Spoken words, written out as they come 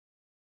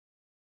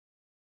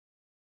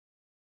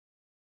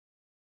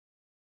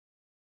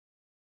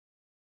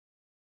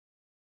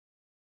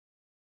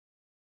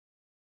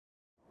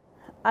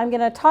I'm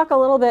going to talk a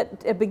little bit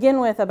to begin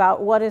with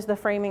about what is the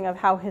framing of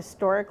how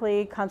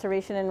historically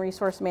conservation and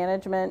resource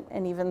management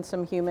and even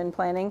some human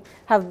planning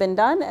have been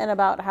done, and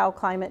about how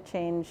climate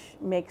change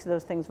makes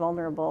those things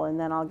vulnerable, and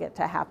then I'll get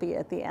to happy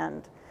at the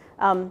end.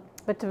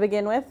 But to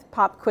begin with,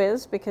 pop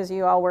quiz, because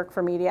you all work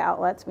for media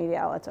outlets. Media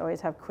outlets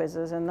always have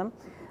quizzes in them.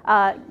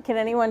 Can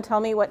anyone tell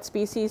me what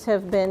species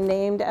have been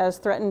named as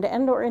threatened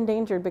and or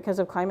endangered because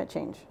of climate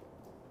change?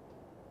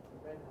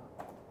 The red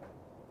knot.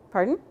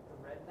 Pardon?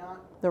 The red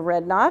knot. The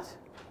red knot.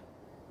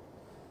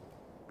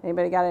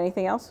 Anybody got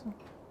anything else?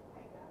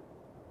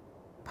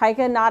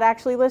 Pika not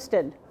actually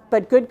listed,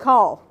 but good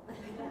call.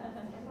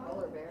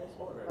 Polar bears.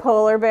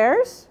 Polar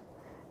bears.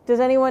 Does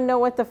anyone know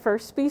what the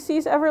first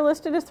species ever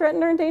listed as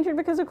threatened or endangered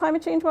because of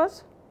climate change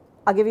was?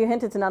 I'll give you a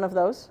hint, it's none of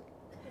those.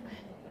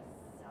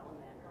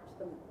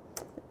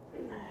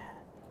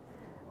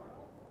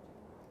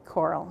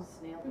 Coral.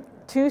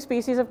 Two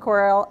species of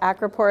coral,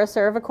 Acropora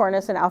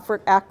cervicornis and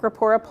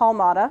Acropora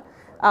palmata,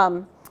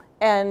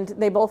 and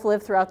they both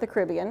live throughout the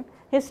Caribbean.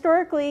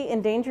 Historically,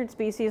 endangered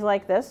species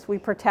like this, we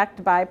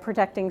protect by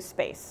protecting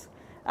space.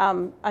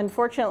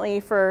 Unfortunately,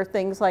 for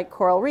things like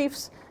coral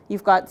reefs,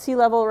 you've got sea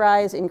level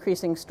rise,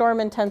 increasing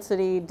storm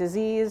intensity,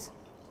 disease,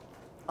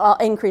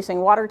 increasing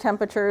water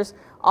temperatures,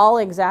 all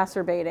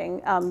exacerbating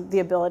the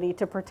ability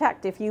to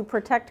protect. If you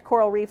protect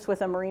coral reefs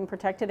with a marine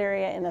protected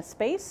area in a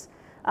space,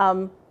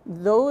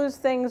 those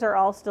things are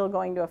all still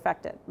going to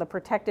affect it. The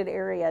protected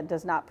area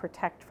does not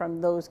protect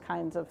from those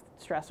kinds of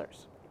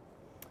stressors.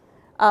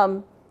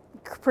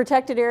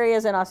 Protected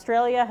areas in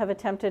Australia have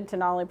attempted to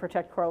not only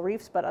protect coral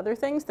reefs, but other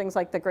things. Things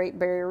like the Great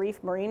Barrier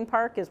Reef Marine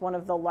Park is one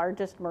of the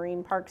largest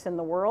marine parks in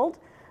the world.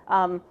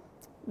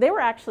 They were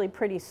actually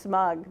pretty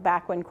smug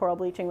back when coral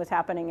bleaching was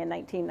happening in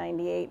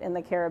 1998 in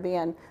the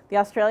Caribbean. The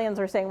Australians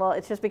were saying, well,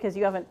 it's just because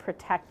you haven't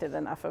protected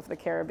enough of the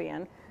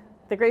Caribbean.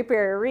 The Great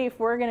Barrier Reef,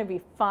 we're going to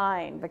be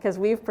fine because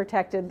we've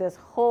protected this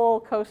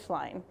whole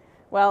coastline.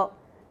 Well,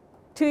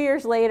 2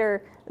 years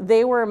later,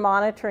 they were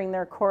monitoring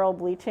their coral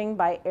bleaching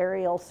by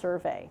aerial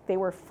survey. They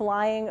were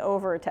flying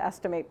over to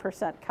estimate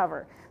percent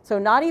cover. So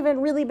not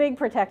even really big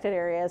protected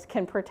areas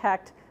can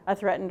protect a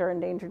threatened or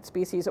endangered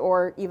species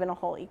or even a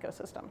whole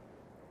ecosystem.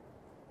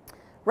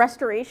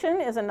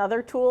 Restoration is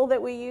another tool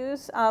that we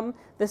use.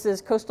 This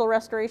is coastal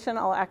restoration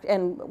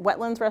and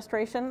wetlands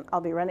restoration.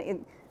 I'll be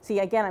running. See,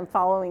 again, I'm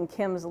following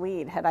Kim's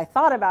lead. Had I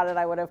thought about it,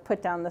 I would have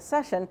put down the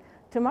session.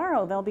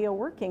 Tomorrow, there'll be a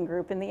working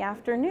group in the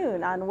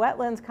afternoon on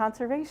wetlands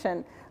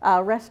conservation,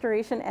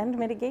 restoration, and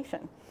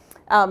mitigation.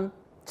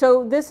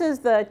 So this is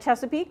the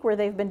Chesapeake, where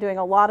they've been doing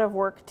a lot of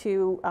work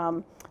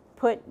to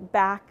put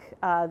back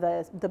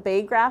the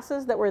bay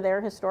grasses that were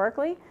there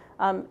historically.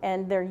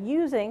 And they're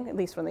using, at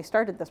least when they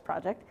started this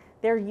project,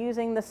 they're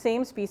using the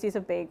same species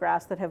of bay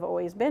grass that have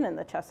always been in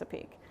the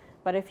Chesapeake.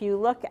 But if you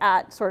look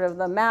at sort of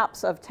the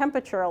maps of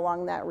temperature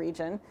along that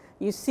region,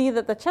 you see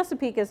that the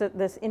Chesapeake is at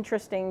this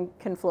interesting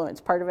confluence.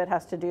 Part of it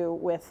has to do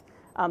with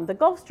the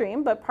Gulf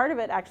Stream, but part of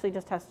it actually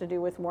just has to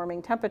do with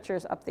warming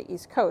temperatures up the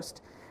East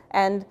Coast.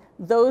 And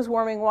those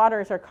warming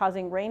waters are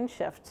causing range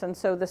shifts. And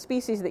so the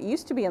species that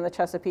used to be in the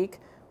Chesapeake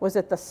was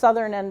at the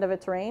southern end of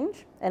its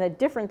range, and a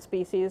different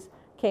species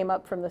came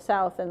up from the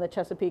south, and the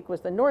Chesapeake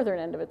was the northern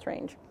end of its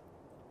range.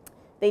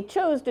 They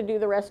chose to do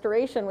the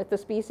restoration with the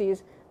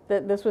species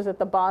that this was at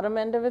the bottom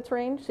end of its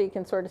range, so you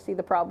can sort of see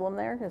the problem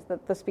there, is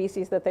that the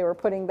species that they were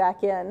putting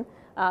back in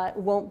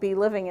won't be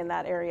living in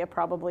that area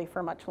probably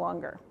for much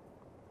longer.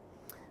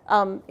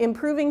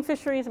 Improving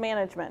fisheries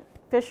management.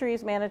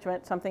 Fisheries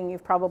management, something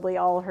you've probably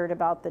all heard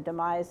about, the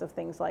demise of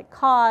things like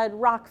cod,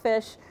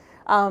 rockfish.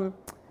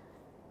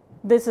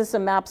 This is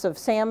some maps of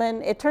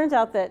salmon. It turns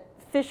out that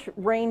fish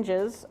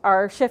ranges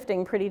are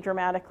shifting pretty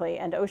dramatically,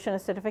 and ocean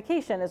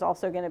acidification is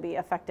also going to be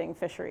affecting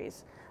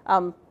fisheries.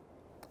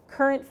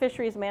 Current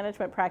fisheries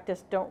management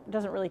practice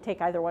doesn't really take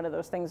either one of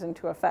those things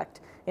into effect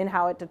in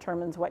how it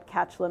determines what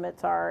catch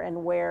limits are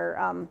and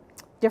where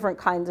different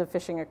kinds of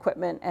fishing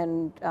equipment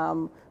and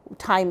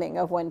timing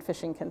of when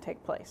fishing can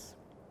take place.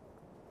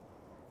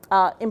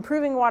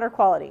 Improving water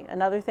quality,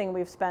 another thing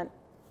we've spent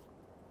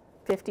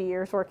 50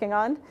 years working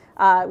on.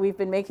 We've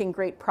been making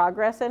great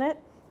progress in it.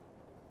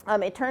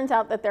 It turns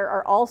out that there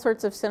are all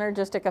sorts of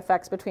synergistic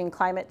effects between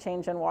climate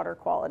change and water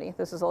quality.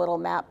 This is a little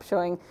map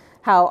showing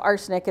how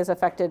arsenic is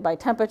affected by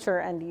temperature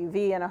and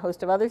UV and a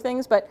host of other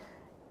things. But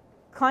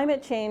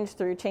climate change,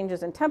 through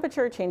changes in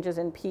temperature, changes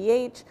in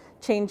pH,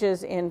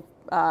 changes in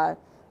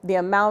the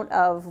amount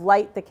of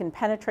light that can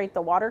penetrate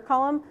the water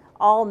column,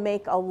 all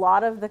make a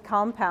lot of the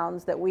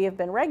compounds that we have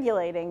been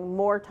regulating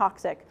more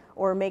toxic,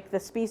 or make the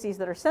species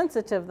that are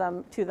sensitive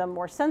to them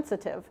more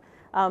sensitive.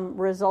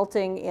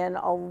 Resulting in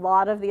a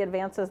lot of the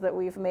advances that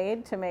we've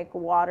made to make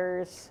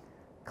waters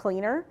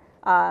cleaner,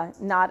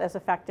 not as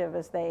effective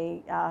as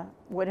they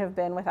would have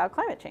been without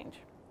climate change.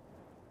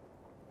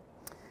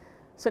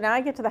 So now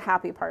I get to the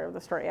happy part of the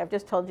story. I've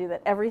just told you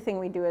that everything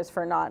we do is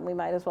for naught, and we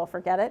might as well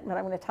forget it, but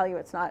I'm going to tell you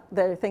it's not.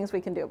 There are things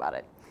we can do about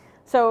it.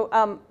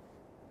 So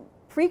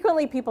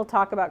frequently people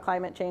talk about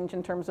climate change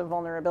in terms of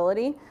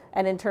vulnerability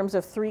and in terms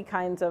of 3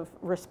 kinds of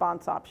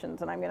response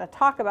options. And I'm going to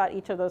talk about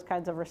each of those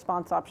kinds of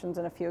response options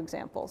in a few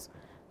examples.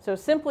 So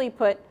simply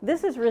put,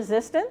 this is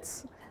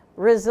resistance,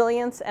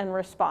 resilience, and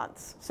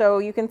response. So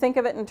you can think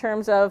of it in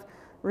terms of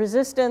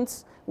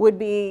resistance would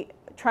be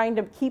trying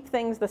to keep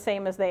things the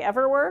same as they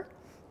ever were.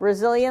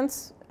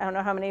 Resilience, I don't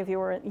know how many of you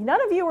were, none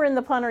of you were in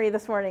the plenary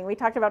this morning. We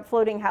talked about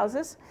floating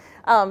houses.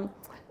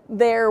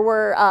 There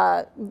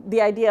were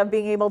the idea of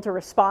being able to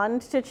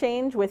respond to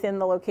change within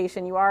the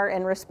location you are.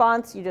 In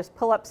response, you just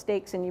pull up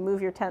stakes and you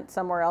move your tent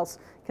somewhere else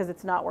because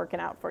it's not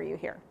working out for you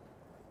here.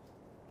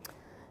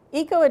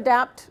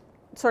 Eco-adapt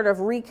sort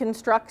of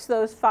reconstructs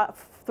those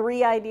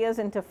 3 ideas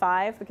into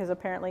 5 because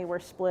apparently we're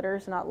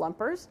splitters, not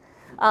lumpers.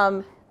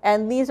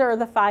 And these are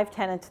the 5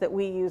 tenets that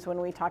we use when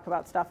we talk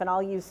about stuff. And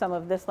I'll use some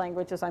of this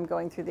language as I'm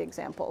going through the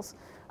examples.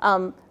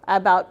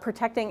 About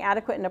protecting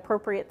adequate and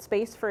appropriate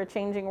space for a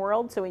changing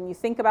world. So when you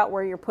think about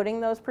where you're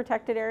putting those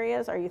protected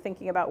areas, are you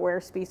thinking about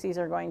where species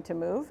are going to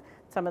move?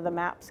 Some of the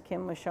maps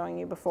Kim was showing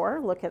you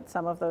before, look at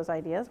some of those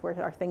ideas. Where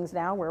are things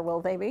now? Where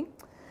will they be?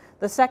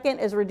 The second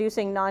is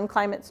reducing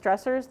non-climate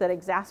stressors that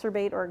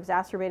exacerbate or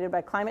exacerbated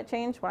by climate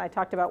change. When I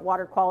talked about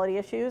water quality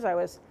issues, I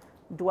was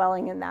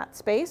dwelling in that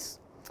space.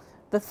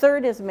 The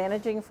third is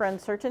managing for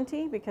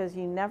uncertainty because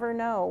you never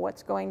know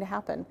what's going to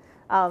happen.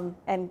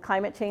 And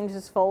climate change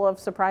is full of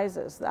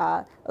surprises.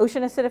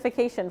 Ocean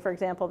acidification, for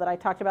example, that I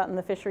talked about in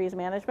the fisheries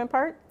management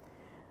part.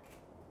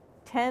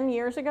 10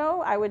 years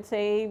ago, I would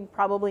say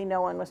probably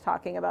no one was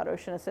talking about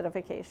ocean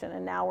acidification.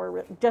 And now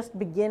we're just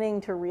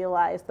beginning to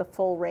realize the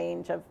full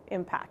range of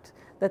impact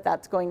that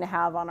that's going to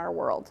have on our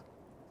world.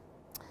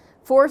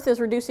 Fourth is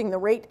reducing the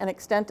rate and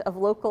extent of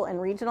local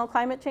and regional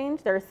climate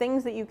change. There are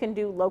things that you can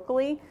do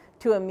locally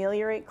to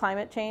ameliorate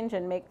climate change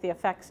and make the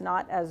effects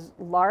not as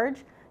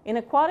large. In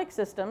aquatic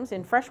systems,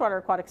 in freshwater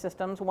aquatic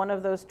systems, one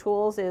of those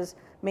tools is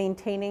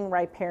maintaining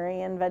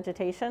riparian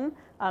vegetation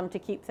to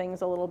keep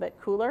things a little bit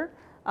cooler.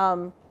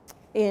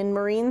 In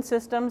marine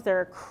systems, there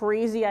are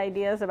crazy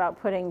ideas about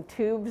putting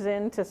tubes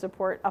in to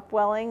support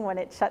upwelling when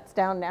it shuts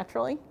down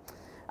naturally.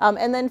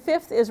 And then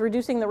fifth is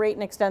reducing the rate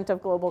and extent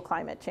of global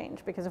climate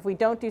change, because if we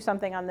don't do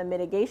something on the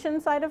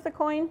mitigation side of the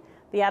coin,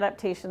 the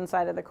adaptation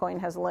side of the coin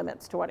has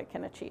limits to what it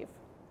can achieve.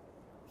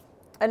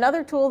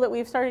 Another tool that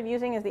we've started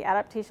using is the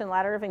adaptation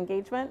ladder of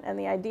engagement, and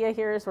the idea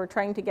here is we're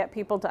trying to get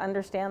people to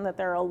understand that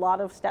there are a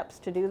lot of steps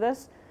to do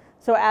this.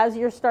 So as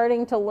you're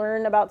starting to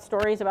learn about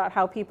stories about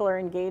how people are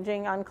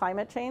engaging on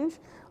climate change,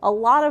 a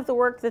lot of the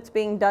work that's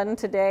being done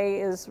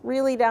today is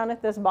really down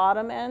at this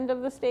bottom end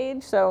of the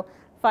stage. So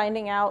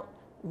finding out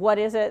what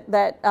is it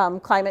that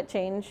climate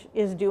change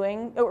is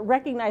doing,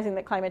 recognizing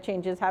that climate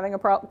change is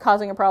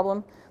causing a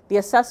problem. The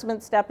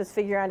assessment step is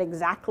figuring out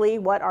exactly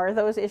what are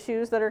those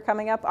issues that are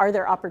coming up. Are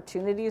there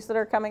opportunities that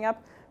are coming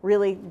up?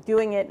 Really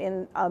doing it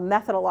in a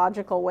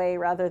methodological way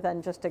rather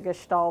than just a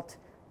gestalt,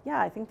 yeah,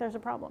 I think there's a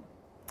problem.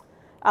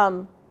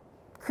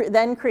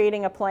 Then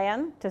creating a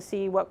plan to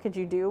see what could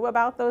you do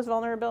about those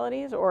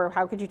vulnerabilities or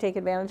how could you take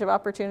advantage of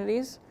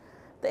opportunities.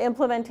 The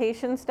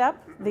implementation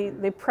step,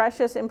 the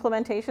precious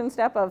implementation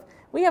step of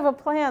we have a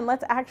plan,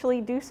 let's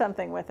actually do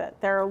something with it.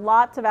 There are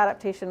lots of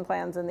adaptation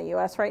plans in the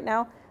US right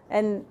now,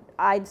 and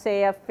I'd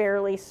say a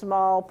fairly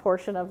small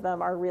portion of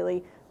them are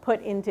really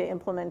put into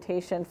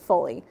implementation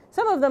fully.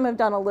 Some of them have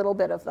done a little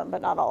bit of them,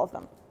 but not all of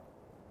them.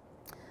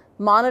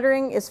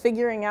 Monitoring is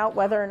figuring out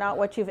whether or not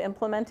what you've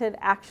implemented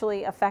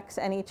actually affects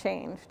any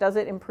change. Does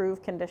it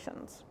improve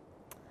conditions?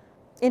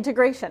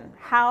 Integration,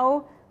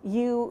 how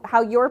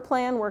your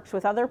plan works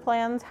with other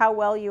plans, how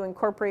well you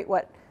incorporate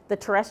what the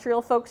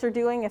terrestrial folks are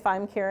doing if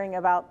I'm caring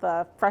about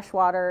the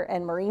freshwater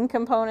and marine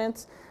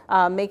components,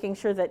 making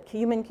sure that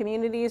human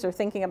communities are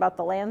thinking about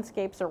the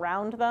landscapes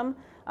around them,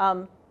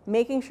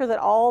 making sure that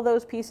all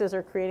those pieces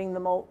are creating the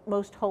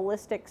most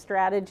holistic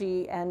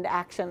strategy and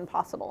action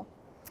possible.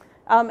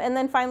 And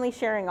then finally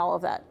sharing all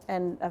of that,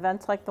 and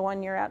events like the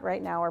one you're at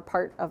right now are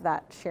part of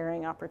that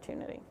sharing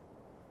opportunity.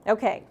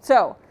 Okay,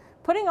 so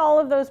putting all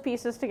of those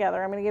pieces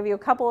together, I'm going to give you a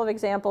couple of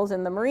examples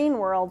in the marine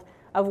world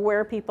of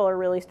where people are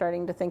really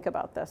starting to think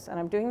about this. And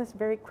I'm doing this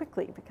very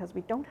quickly because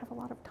we don't have a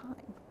lot of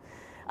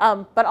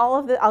time. But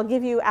I'll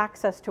give you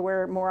access to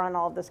where more on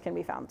all of this can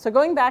be found. So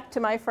going back to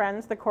my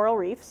friends, the coral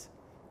reefs,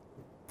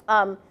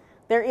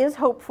 there is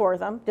hope for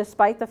them,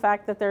 despite the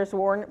fact that there's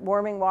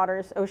warming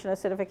waters, ocean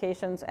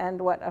acidifications, and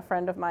what a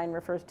friend of mine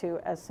refers to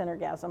as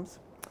synergasms.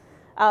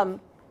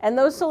 And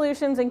those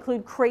solutions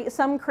include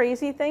some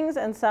crazy things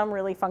and some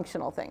really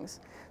functional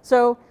things.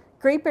 So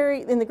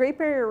in the Great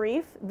Barrier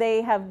Reef,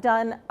 they have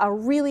done a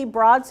really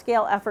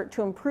broad-scale effort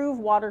to improve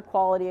water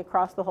quality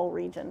across the whole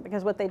region,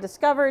 because what they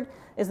discovered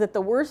is that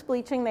the worst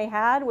bleaching they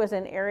had was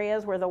in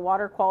areas where the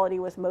water quality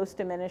was most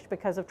diminished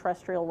because of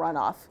terrestrial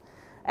runoff.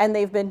 And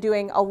they've been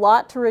doing a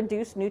lot to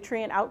reduce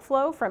nutrient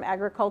outflow from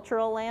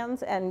agricultural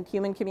lands and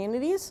human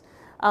communities,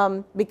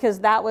 because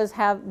that was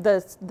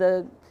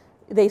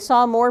they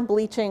saw more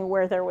bleaching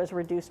where there was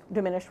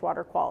diminished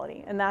water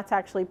quality. And that's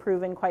actually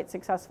proven quite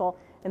successful.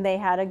 And they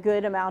had a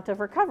good amount of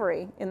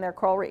recovery in their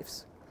coral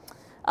reefs.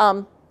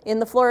 In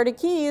the Florida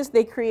Keys,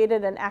 they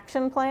created an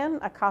action plan,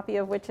 a copy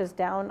of which is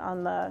down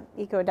on the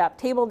EcoAdapt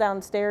table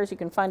downstairs. You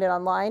can find it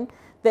online,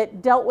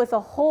 that dealt with a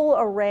whole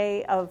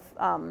array of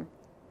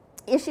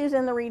issues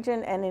in the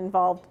region and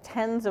involved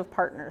tens of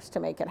partners to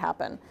make it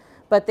happen.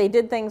 But they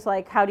did things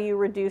like, how do you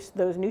reduce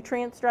those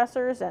nutrient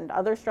stressors and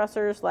other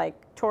stressors like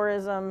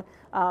tourism,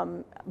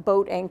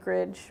 boat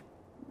anchorage,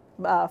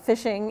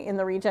 fishing in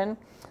the region.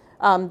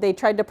 They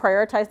tried to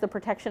prioritize the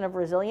protection of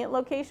resilient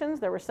locations.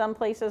 There were some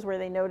places where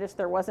they noticed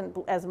there wasn't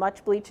as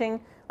much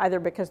bleaching, either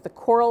because the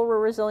coral were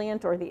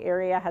resilient or the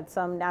area had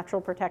some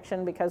natural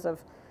protection because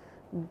of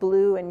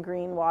blue and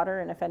green water.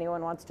 And if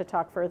anyone wants to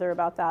talk further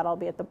about that, I'll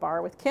be at the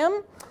bar with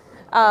Kim.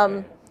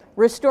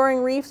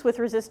 Restoring reefs with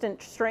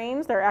resistant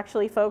strains. There are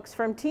actually folks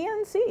from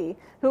TNC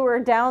who are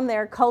down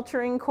there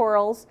culturing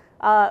corals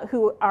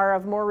who are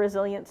of more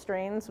resilient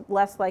strains,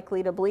 less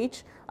likely to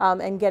bleach,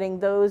 and getting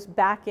those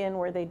back in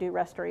where they do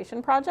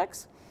restoration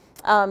projects.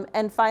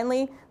 And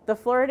finally, the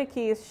Florida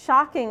Keys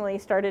shockingly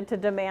started to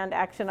demand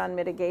action on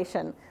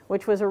mitigation,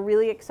 which was a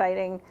really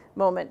exciting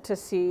moment to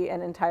see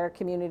an entire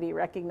community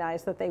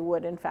recognize that they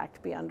would in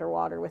fact be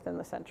underwater within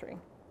the century.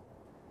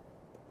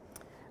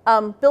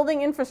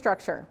 Building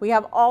infrastructure. We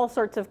have all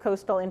sorts of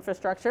coastal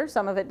infrastructure.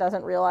 Some of it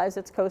doesn't realize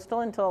it's coastal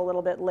until a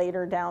little bit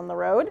later down the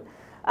road.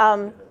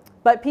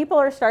 But people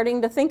are starting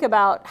to think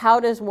about, how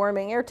does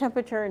warming air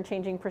temperature and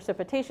changing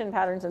precipitation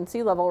patterns and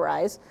sea level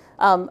rise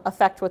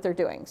affect what they're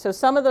doing? So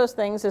some of those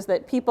things is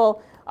that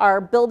people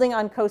are building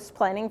on coast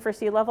planning for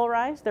sea level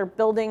rise. They're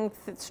building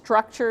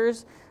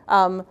structures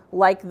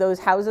like those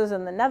houses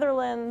in the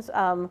Netherlands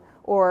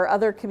or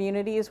other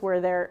communities where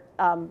they're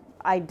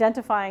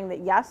identifying that,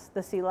 yes,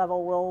 the sea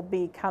level will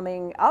be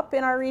coming up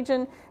in our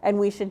region, and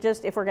we should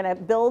just, if we're going to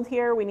build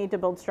here, we need to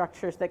build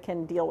structures that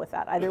can deal with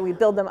that. Either we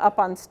build them up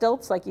on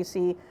stilts, like you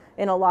see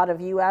in a lot of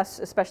US,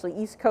 especially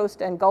East Coast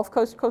and Gulf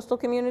Coast coastal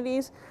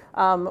communities,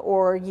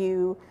 or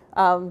you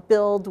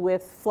build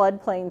with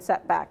floodplain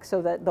setbacks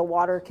so that the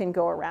water can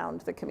go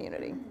around the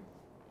community.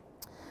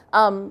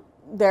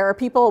 There are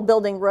people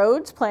building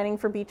roads, planning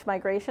for beach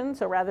migration,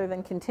 so rather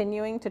than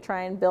continuing to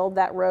try and build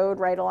that road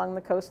right along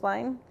the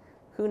coastline,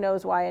 who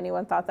knows why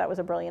anyone thought that was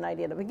a brilliant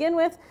idea to begin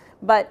with,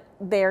 but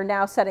they're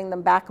now setting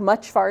them back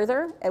much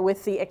farther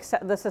with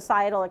the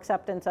societal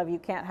acceptance of, you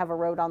can't have a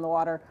road on the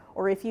water,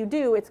 or if you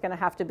do, it's going to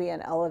have to be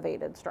an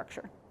elevated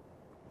structure.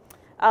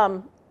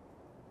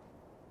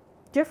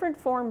 Different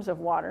forms of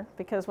water,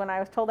 because when I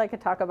was told I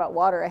could talk about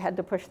water, I had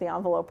to push the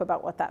envelope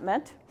about what that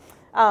meant.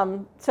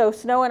 So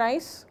snow and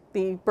ice,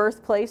 the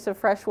birthplace of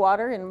fresh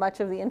water in much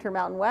of the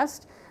Intermountain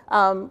West,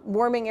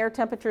 warming air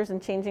temperatures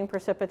and changing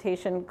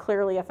precipitation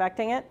clearly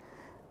affecting it.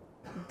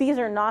 These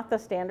are not the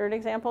standard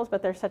examples,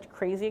 but they're such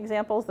crazy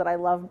examples that I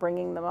love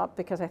bringing them up,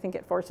 because I think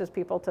it forces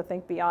people to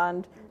think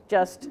beyond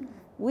just,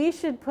 we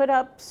should put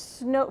up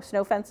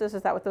snow fences.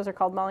 Is that what those are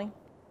called, Molly?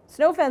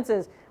 Snow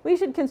fences. We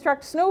should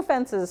construct snow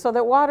fences so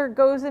that water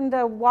goes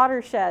into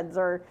watersheds,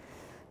 or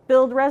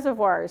build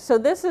reservoirs. So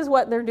this is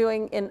what they're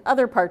doing in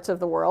other parts of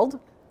the world.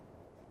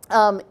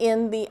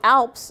 In the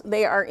Alps,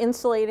 they are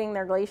insulating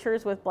their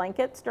glaciers with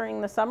blankets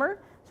during the summer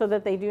so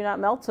that they do not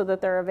melt, so that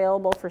they're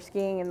available for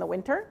skiing in the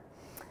winter.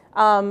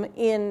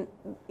 In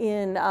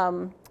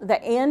the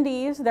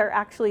Andes, they're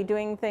actually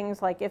doing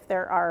things like, if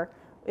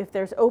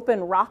there's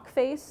open rock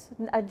face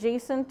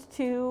adjacent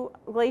to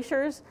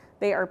glaciers,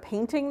 they are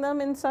painting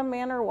them in some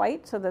manner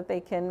white so that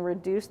they can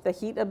reduce the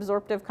heat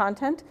absorptive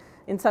content.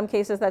 In some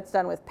cases that's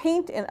done with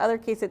paint. In other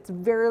cases it's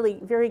very,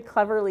 very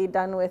cleverly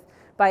done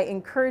by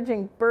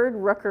encouraging bird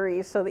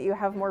rookeries so that you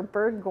have more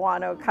bird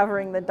guano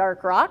covering the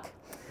dark rock.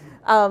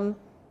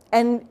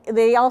 And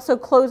they also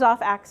close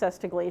off access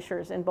to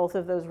glaciers in both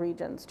of those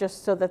regions,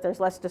 just so that there's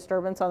less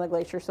disturbance on the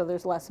glacier, so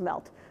there's less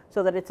melt,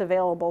 so that it's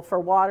available for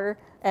water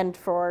and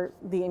for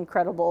the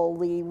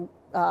incredibly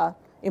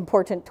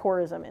important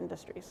tourism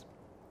industries.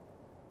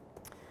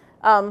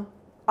 On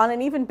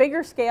an even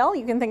bigger scale,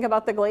 you can think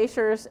about the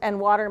glaciers and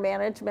water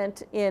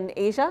management in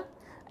Asia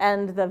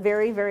and the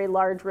very, very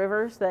large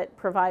rivers that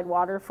provide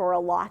water for a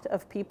lot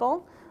of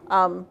people.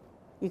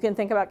 You can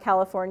think about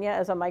California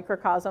as a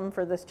microcosm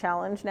for this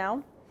challenge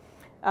now.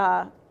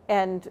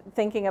 And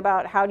thinking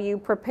about, how do you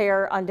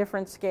prepare on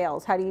different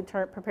scales? How do you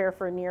prepare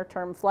for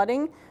near-term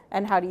flooding?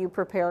 And how do you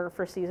prepare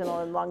for seasonal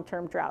and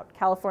long-term drought?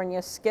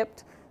 California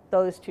skipped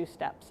those two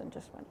steps and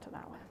just went to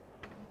that one.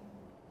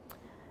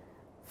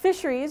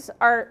 Fisheries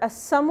are a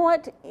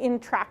somewhat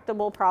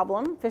intractable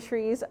problem.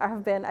 Fisheries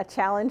have been a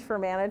challenge for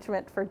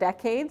management for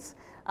decades,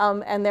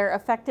 and they're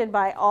affected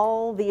by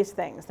all these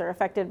things. They're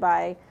affected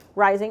by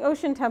rising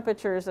ocean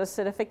temperatures,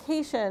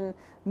 acidification.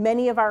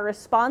 Many of our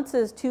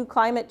responses to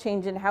climate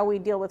change and how we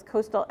deal with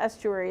coastal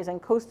estuaries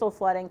and coastal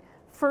flooding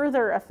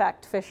further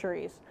affect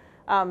fisheries,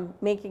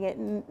 making it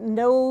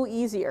no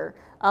easier.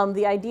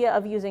 The idea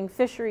of using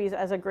fisheries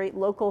as a great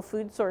local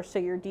food source, so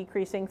you're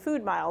decreasing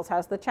food miles,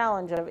 has the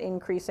challenge of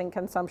increasing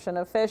consumption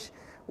of fish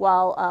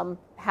while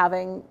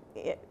having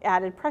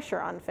added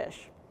pressure on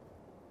fish.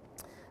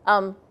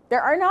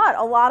 There are not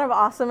a lot of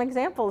awesome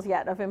examples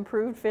yet of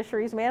improved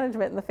fisheries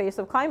management in the face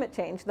of climate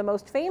change. The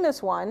most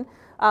famous one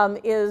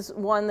is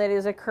one that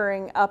is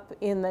occurring up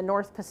in the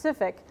North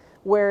Pacific,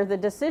 where the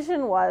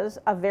decision was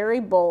a very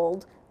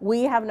bold,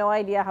 we have no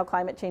idea how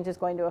climate change is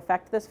going to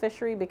affect this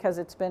fishery because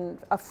it's been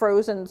a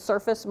frozen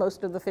surface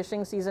most of the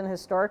fishing season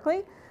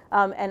historically.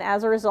 And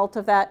as a result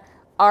of that,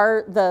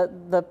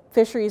 the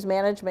Fisheries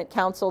Management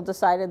Council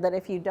decided that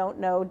if you don't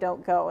know,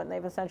 don't go. And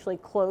they've essentially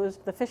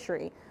closed the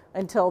fishery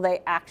until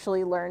they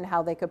actually learn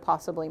how they could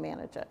possibly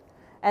manage it.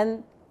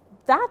 And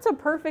that's a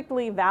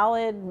perfectly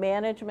valid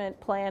management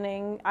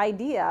planning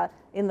idea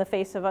in the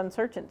face of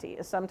uncertainty.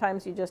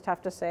 Sometimes you just have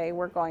to say,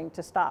 we're going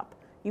to stop.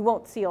 You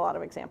won't see a lot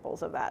of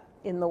examples of that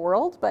in the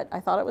world, but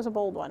I thought it was a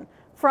bold one.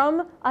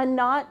 From a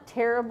not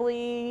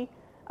terribly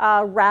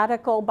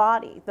radical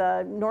body.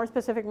 The North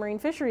Pacific Marine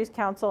Fisheries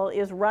Council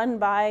is run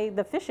by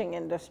the fishing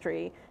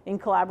industry in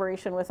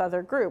collaboration with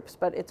other groups,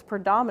 but it's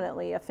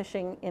predominantly a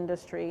fishing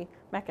industry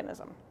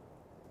mechanism.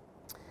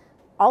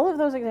 All of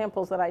those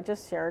examples that I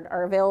just shared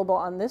are available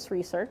on this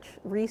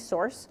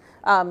resource,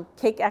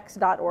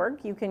 cakex.org.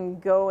 You can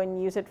go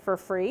and use it for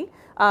free.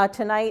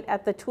 Tonight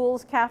at the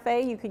Tools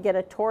Cafe, you could get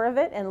a tour of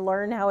it and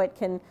learn how it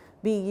can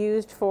be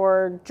used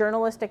for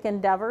journalistic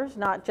endeavors,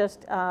 not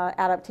just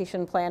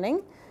adaptation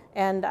planning.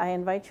 And I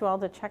invite you all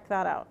to check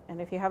that out. And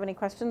if you have any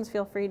questions,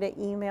 feel free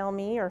to email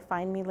me or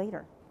find me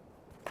later.